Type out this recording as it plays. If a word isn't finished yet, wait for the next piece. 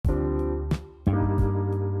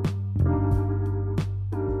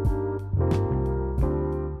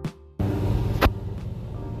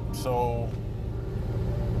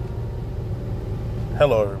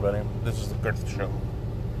Hello, everybody. This is the Girth Show.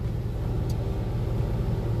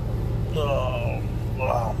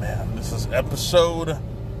 Oh man, this is episode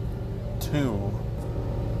 2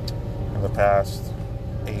 in the past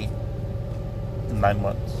 8-9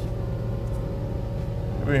 months.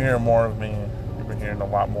 You've been hearing more of me. You've been hearing a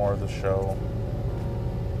lot more of the show.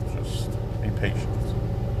 Just be patient.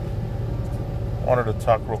 I wanted to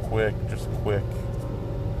talk real quick, just a quick,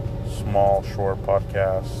 small, short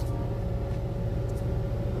podcast.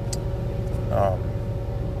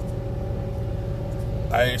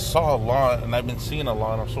 I saw a lot, and I've been seeing a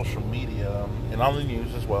lot on social media and on the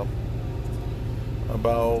news as well,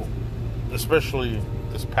 about, especially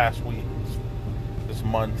this past week, this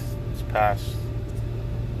month, this past,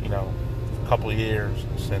 couple of years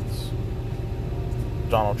since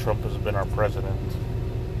Donald Trump has been our president,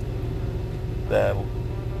 that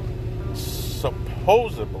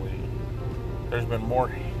supposedly there's been more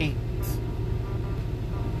hate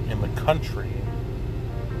in the country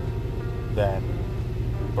than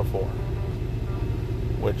before,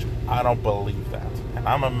 which I don't believe that. And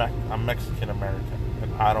I'm Mexican American,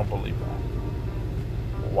 and I don't believe that.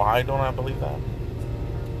 Why don't I believe that?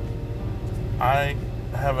 I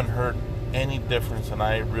haven't heard any difference, and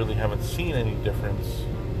I really haven't seen any difference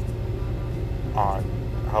on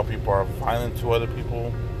how people are violent to other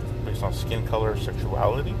people based on skin color,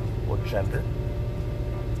 sexuality, or gender.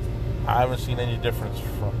 I haven't seen any difference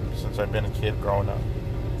since I've been a kid growing up.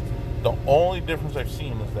 The only difference I've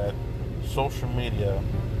seen is that social media,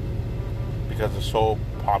 because it's so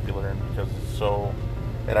popular and because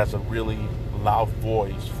it has a really loud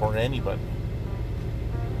voice for anybody.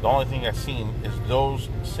 The only thing I've seen is those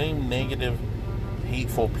same negative,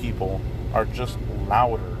 hateful people are just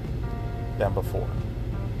louder than before.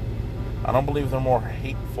 I don't believe they're more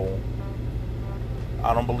hateful.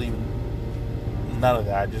 I don't believe none of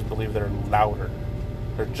that. I just believe they're louder.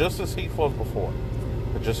 They're just as hateful as before.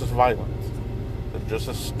 They're just as violent. They're just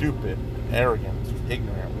as stupid, arrogant,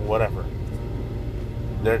 ignorant, whatever.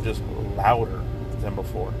 They're just louder than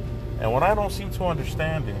before. And what I don't seem to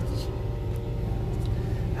understand is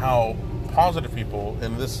how positive people,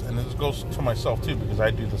 and this goes to myself too, because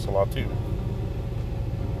I do this a lot too.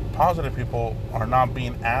 Positive people are not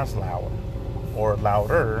being as loud or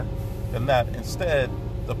louder than that. Instead,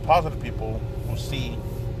 the positive people who see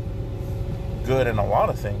good in a lot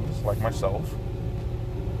of things, like myself,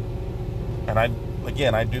 and I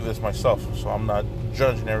do this myself, so I'm not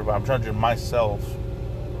judging everybody. I'm judging myself,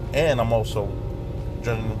 and I'm also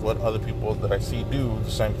judging what other people that I see do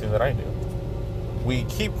the same thing that I do. We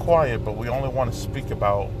keep quiet, but we only want to speak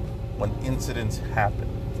about when incidents happen.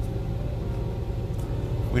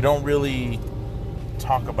 We don't really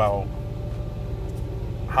talk about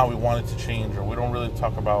how we want it to change, or we don't really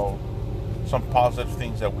talk about some positive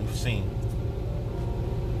things that we've seen.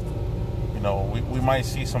 We might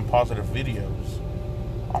see some positive videos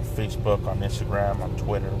on Facebook, on Instagram, on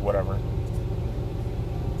Twitter, whatever.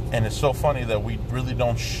 And it's so funny that we really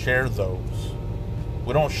don't share those.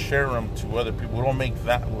 We don't share them to other people. We don't make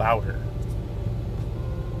that louder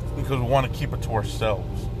because we want to keep it to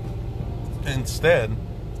ourselves. Instead,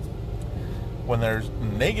 when there's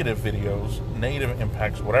negative videos, negative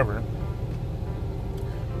impacts, whatever,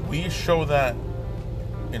 we show that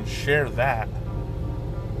and share that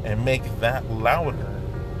and make that louder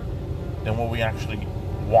than what we actually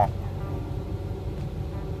want.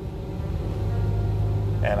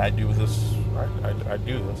 And I do this. I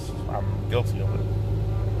do this. I'm guilty of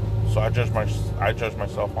it. So I judge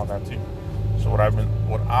myself on that too. So what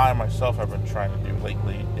I myself have been trying to do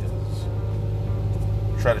lately is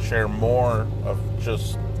try to share more of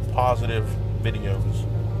just positive videos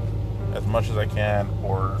as much as I can,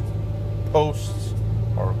 or posts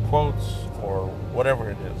or quotes or whatever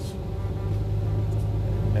it is.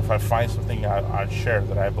 If I find something I share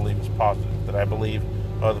that I believe is positive, that I believe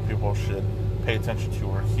other people should pay attention to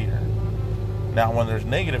or hear. Now, when there's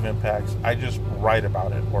negative impacts, I just write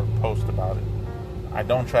about it or post about it. I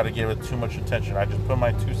don't try to give it too much attention. I just put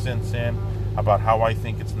my 2 cents in about how I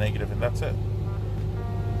think it's negative, and that's it.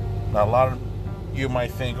 Now, a lot of you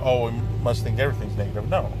might think, oh, we must think everything's negative.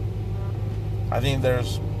 No. I think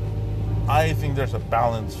there's a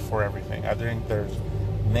balance for everything. I think there's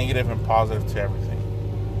negative and positive to everything.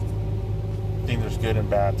 I think there's good and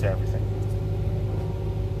bad to everything.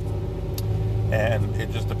 And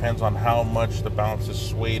it just depends on how much the balance is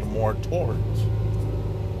swayed more towards.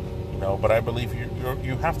 But I believe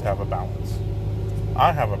you have to have a balance.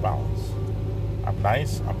 I have a balance. I'm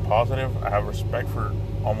nice. I'm positive. I have respect for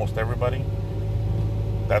almost everybody.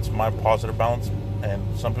 That's my positive balance.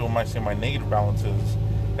 And some people might say my negative balance is,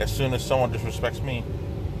 as soon as someone disrespects me,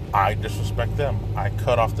 I disrespect them. I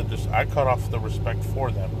cut off the respect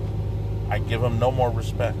for them. I give them no more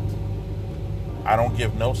respect. I don't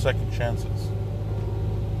give no second chances.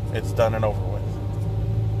 It's done and over with.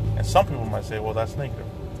 And some people might say, well, that's negative.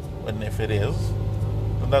 And if it is,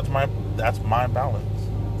 then that's my balance.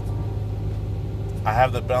 I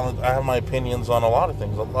have the balance. I have my opinions on a lot of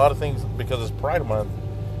things. A lot of things, because it's Pride Month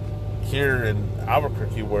here in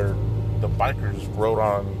Albuquerque, where the bikers rode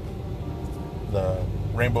on the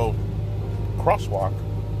Rainbow Crosswalk.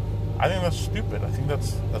 I think that's stupid. I think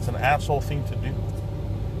that's an asshole thing to do.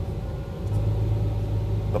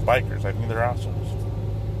 The bikers, I think they're assholes.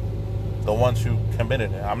 The ones who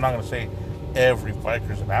committed it. I'm not going to say every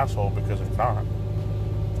biker's an asshole, because they're not.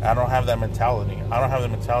 I don't have that mentality. I don't have the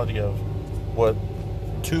mentality of what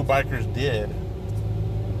two bikers did.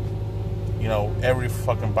 You know, every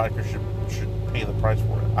fucking biker should pay the price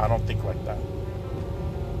for it. I don't think like that.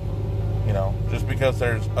 You know, just because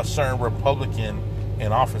there's a certain Republican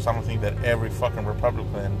in office, I don't think that every fucking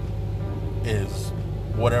Republican is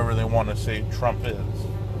whatever they want to say Trump is.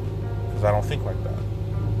 Because I don't think like that.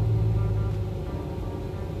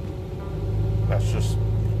 That's just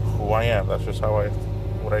who I am. That's just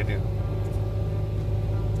what I do.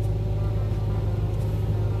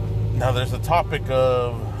 Now there's a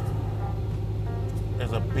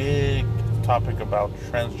big topic about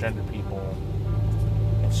transgender people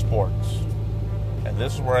in sports. And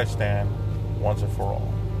this is where I stand once and for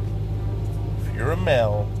all. If you're a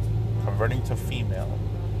male converting to female,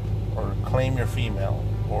 or claim you're female,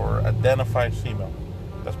 or identify as female,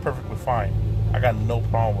 that's perfectly fine. I got no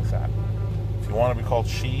problem with that. If you want to be called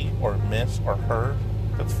she, or miss, or her,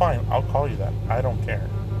 that's fine. I'll call you that. I don't care.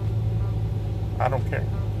 I don't care.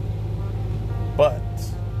 But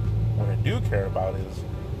what I do care about is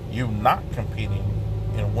you not competing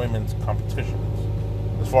in women's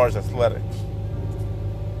competitions as far as athletics.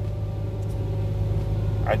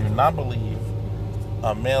 I do not believe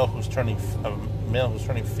a male who's turning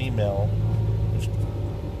female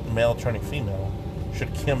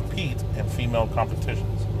should compete in female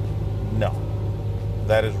competitions. No.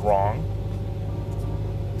 That is wrong.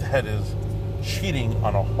 That is cheating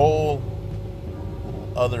on a whole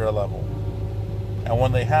other level. And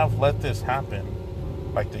when they have let this happen,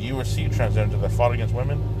 like the UFC transgender that fought against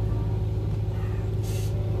women,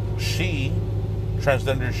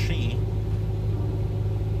 transgender she,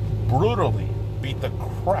 brutally beat the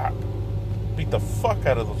fuck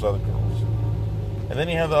out of those other girls. And then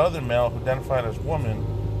you have the other male who identified as woman,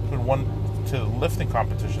 who won to lifting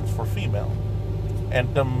competitions for female,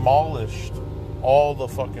 and demolished all the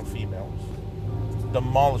fucking females.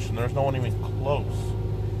 Demolished them. There's no one even close.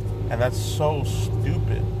 And that's so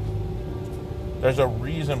stupid. There's a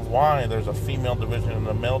reason why there's a female division and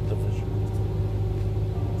a male division.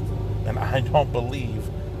 And I don't believe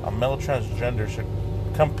a male transgender should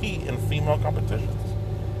compete in female competitions.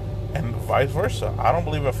 And vice versa. I don't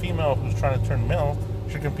believe a female who's trying to turn male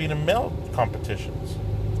should compete in male competitions.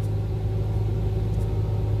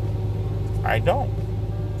 I don't.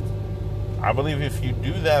 I believe if you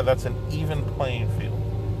do that, that's an even playing field.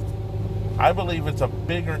 I believe it's a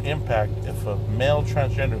bigger impact if a male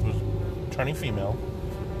transgender who's turning female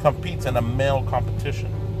competes in a male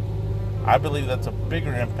competition. I believe that's a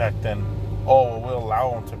bigger impact than, we'll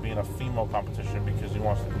allow him to be in a female competition because he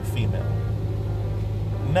wants to be female.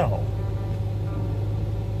 No.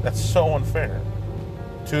 That's so unfair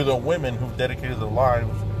to the women who've dedicated their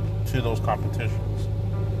lives to those competitions.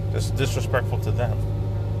 It's disrespectful to them.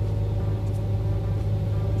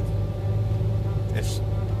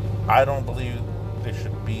 I don't believe they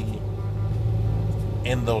should be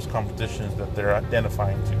in those competitions that they're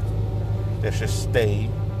identifying to. They should stay.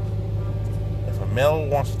 If a male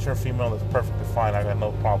wants to turn female, that's perfectly fine. I got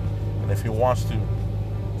no problem. And if he wants to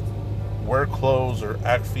wear clothes or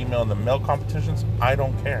act female in the male competitions, I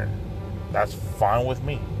don't care. That's fine with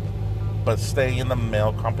me. But stay in the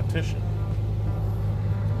male competition.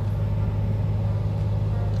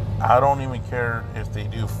 I don't even care if they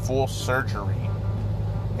do full surgery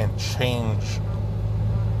and change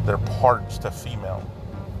their parts to female.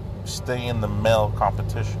 Stay in the male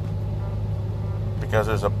competition. Because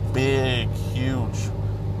there's a big, huge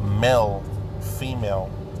male-female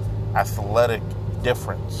athletic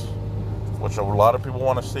difference, which a lot of people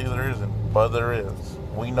want to say there isn't, but there is.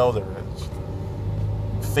 We know there is.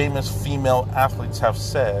 Famous female athletes have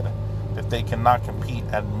said that they cannot compete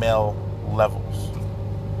at male levels.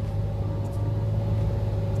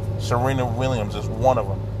 Serena Williams is one of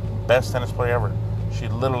them. Best tennis player ever. She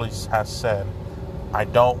literally has said, I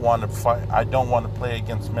don't want to fight. I don't want to play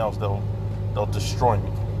against males. They'll destroy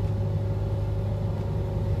me.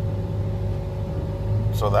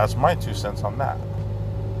 So that's my 2 cents on that.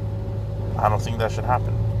 I don't think that should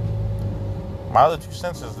happen. My other 2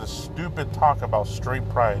 cents is this stupid talk about straight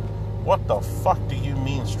pride. What the fuck do you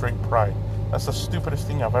mean straight pride? That's the stupidest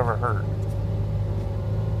thing I've ever heard.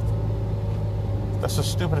 That's the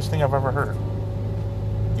stupidest thing I've ever heard.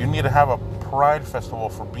 You need to have a pride festival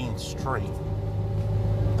for being straight.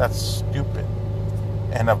 That's stupid.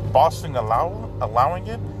 And if Boston allowing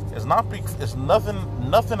it is nothing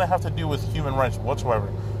to have to do with human rights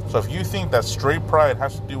whatsoever. So if you think that straight pride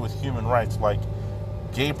has to do with human rights, like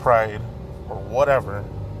gay pride or whatever,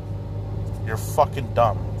 you're fucking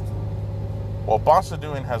dumb. What Boston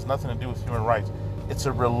doing has nothing to do with human rights. It's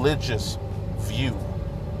a religious view.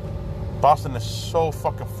 Boston is so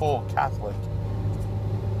fucking full Catholic.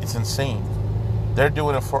 It's insane. They're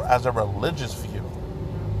doing it as a religious view.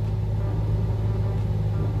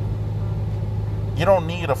 You don't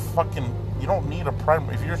need a pride.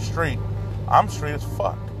 If you're straight, I'm straight as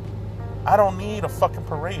fuck. I don't need a fucking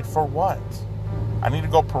parade. For what? I need to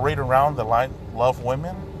go parade around that I love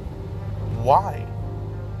women? Why?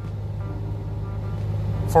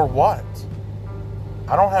 For what?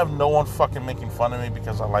 I don't have no one fucking making fun of me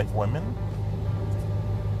because I like women.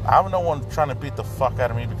 I have no one trying to beat the fuck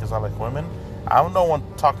out of me because I like women. I have no one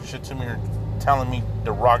talking shit to me or telling me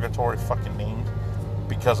derogatory fucking names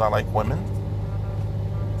because I like women.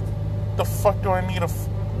 The fuck do I need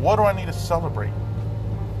what do I need to celebrate?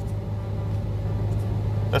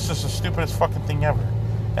 That's just the stupidest fucking thing ever.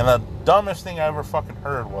 And the dumbest thing I ever fucking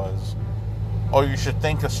heard was, oh, you should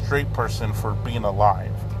thank a straight person for being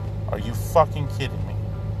alive. Are you fucking kidding me?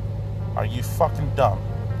 Are you fucking dumb?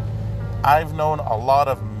 I've known a lot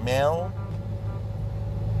of male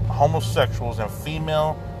homosexuals and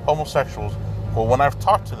female homosexuals, but when I've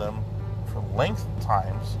talked to them for length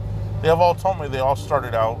times, they have all told me they all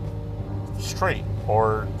started out straight,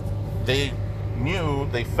 or they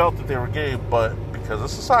felt that they were gay, but because of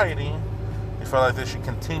society, they felt like they should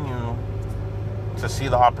continue to see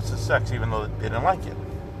the opposite sex even though they didn't like it.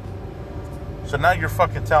 So now you're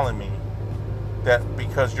fucking telling me that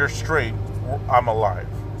because you're straight, I'm alive.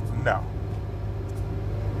 No.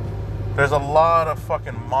 There's a lot of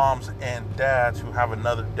fucking moms and dads who have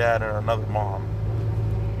another dad or another mom.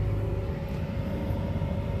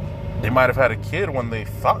 They might have had a kid when they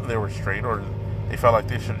thought they were straight, or they felt like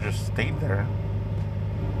they should have just stayed there.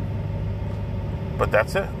 But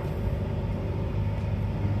that's it.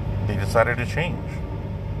 They decided to change.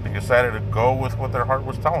 They decided to go with what their heart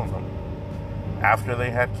was telling them. After they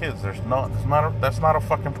had kids, that's not a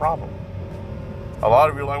fucking problem. A lot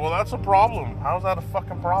of you are like, well, that's a problem. How is that a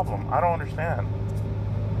fucking problem? I don't understand.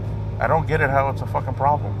 I don't get it how it's a fucking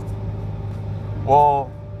problem.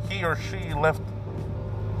 Well, he or she left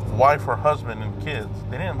wife or husband and kids.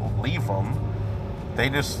 They didn't leave them. They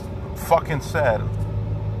just fucking said,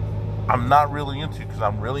 I'm not really into you because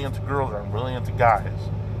I'm really into girls or I'm really into guys.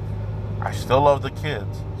 I still love the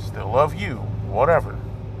kids. Still love you. Whatever.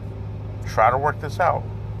 Try to work this out.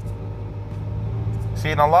 See,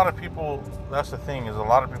 and a lot of people, that's the thing, is a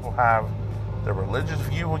lot of people have the religious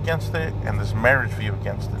view against it and this marriage view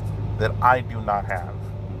against it that I do not have.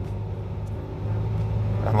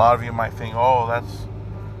 And a lot of you might think, oh, that's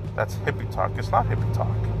hippie talk. It's not hippie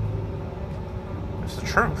talk. It's the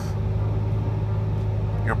truth.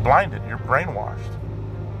 You're blinded. You're brainwashed.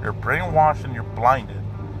 You're brainwashed and you're blinded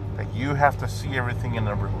that you have to see everything in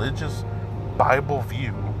a religious Bible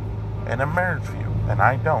view and a marriage view. And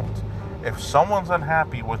I don't. If someone's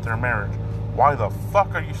unhappy with their marriage, why the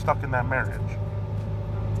fuck are you stuck in that marriage?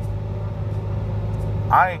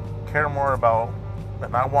 I care more about,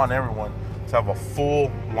 and I want everyone to have a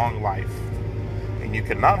full, long life. And you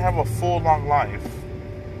cannot have a full, long life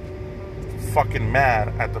fucking mad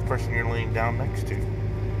at the person you're laying down next to.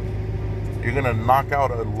 You're gonna knock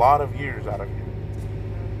out a lot of years out of you.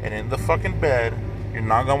 And in the fucking bed, you're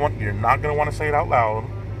not gonna want to say it out loud.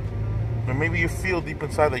 But maybe you feel deep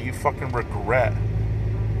inside that you fucking regret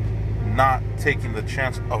not taking the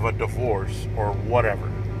chance of a divorce or whatever.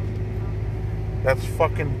 That's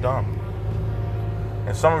fucking dumb.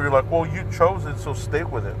 And some of you are like, well, you chose it, so stay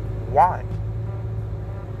with it. Why?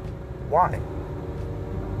 Why?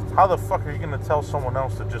 How the fuck are you going to tell someone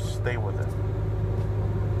else to just stay with it?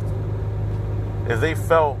 If they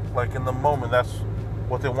felt like in the moment that's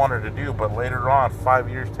what they wanted to do, but later on, 5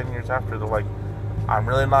 years, 10 years after, they're like, I'm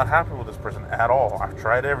really not happy with this person at all. I've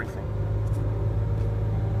tried everything.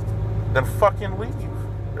 Then fucking leave.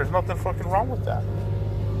 There's nothing fucking wrong with that.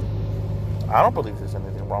 I don't believe there's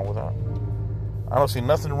anything wrong with that. I don't see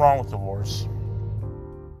nothing wrong with divorce.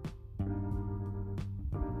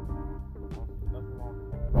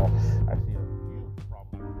 I see a huge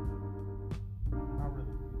problem. Not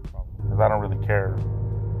really. care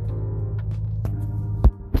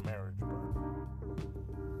marriage,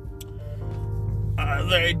 but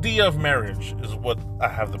the idea of marriage is what I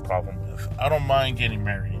have the problem with. I don't mind getting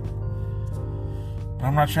married, but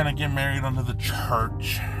I'm not trying to get married under the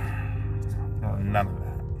church. None of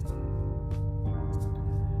that.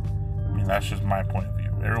 I mean, that's just my point of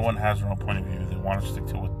view. Everyone has their own point of view. They want to stick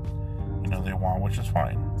to what they want, which is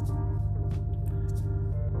fine.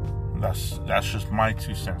 That's just my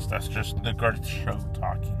 2 cents. That's just the Gert Show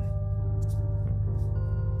talking.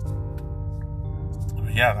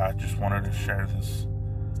 But yeah, I just wanted to share this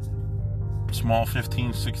small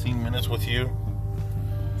 15-16 minutes with you.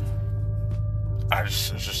 It's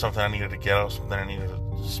just something I needed to get out, something I needed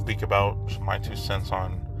to speak about, just my 2 cents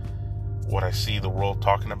on what I see the world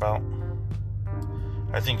talking about.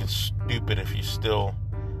 I think it's stupid if you still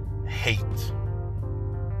hate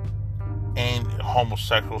and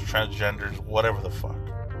homosexuals, transgenders, whatever the fuck.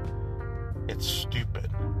 It's stupid.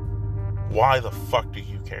 Why the fuck do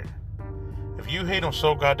you care? If you hate them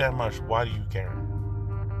so goddamn much, why do you care?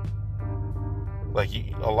 Like,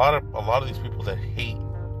 a lot of these people that hate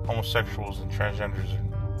homosexuals and transgenders and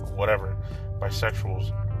whatever,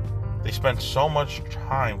 bisexuals, they spend so much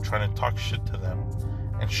time trying to talk shit to them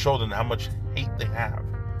and show them how much hate they have.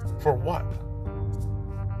 For what?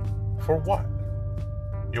 For what?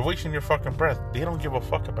 You're wasting your fucking breath. They don't give a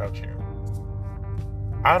fuck about you.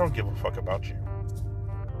 I don't give a fuck about you.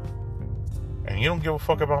 And you don't give a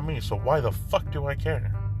fuck about me, so why the fuck do I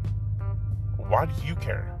care? Why do you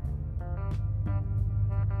care?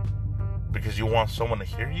 Because you want someone to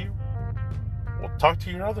hear you? Well, talk to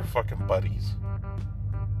your other fucking buddies,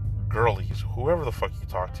 girlies, whoever the fuck you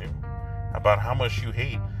talk to, about how much you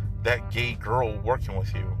hate that gay girl working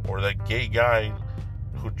with you, or that gay guy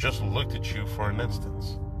who just looked at you for an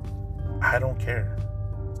instance. I don't care.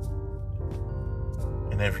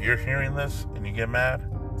 And if you're hearing this and you get mad,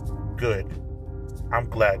 good. I'm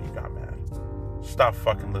glad you got mad. Stop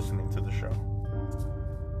fucking listening to the show.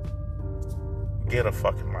 Get a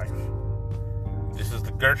fucking life. This is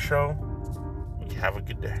the Gert Show. You have a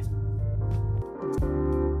good day.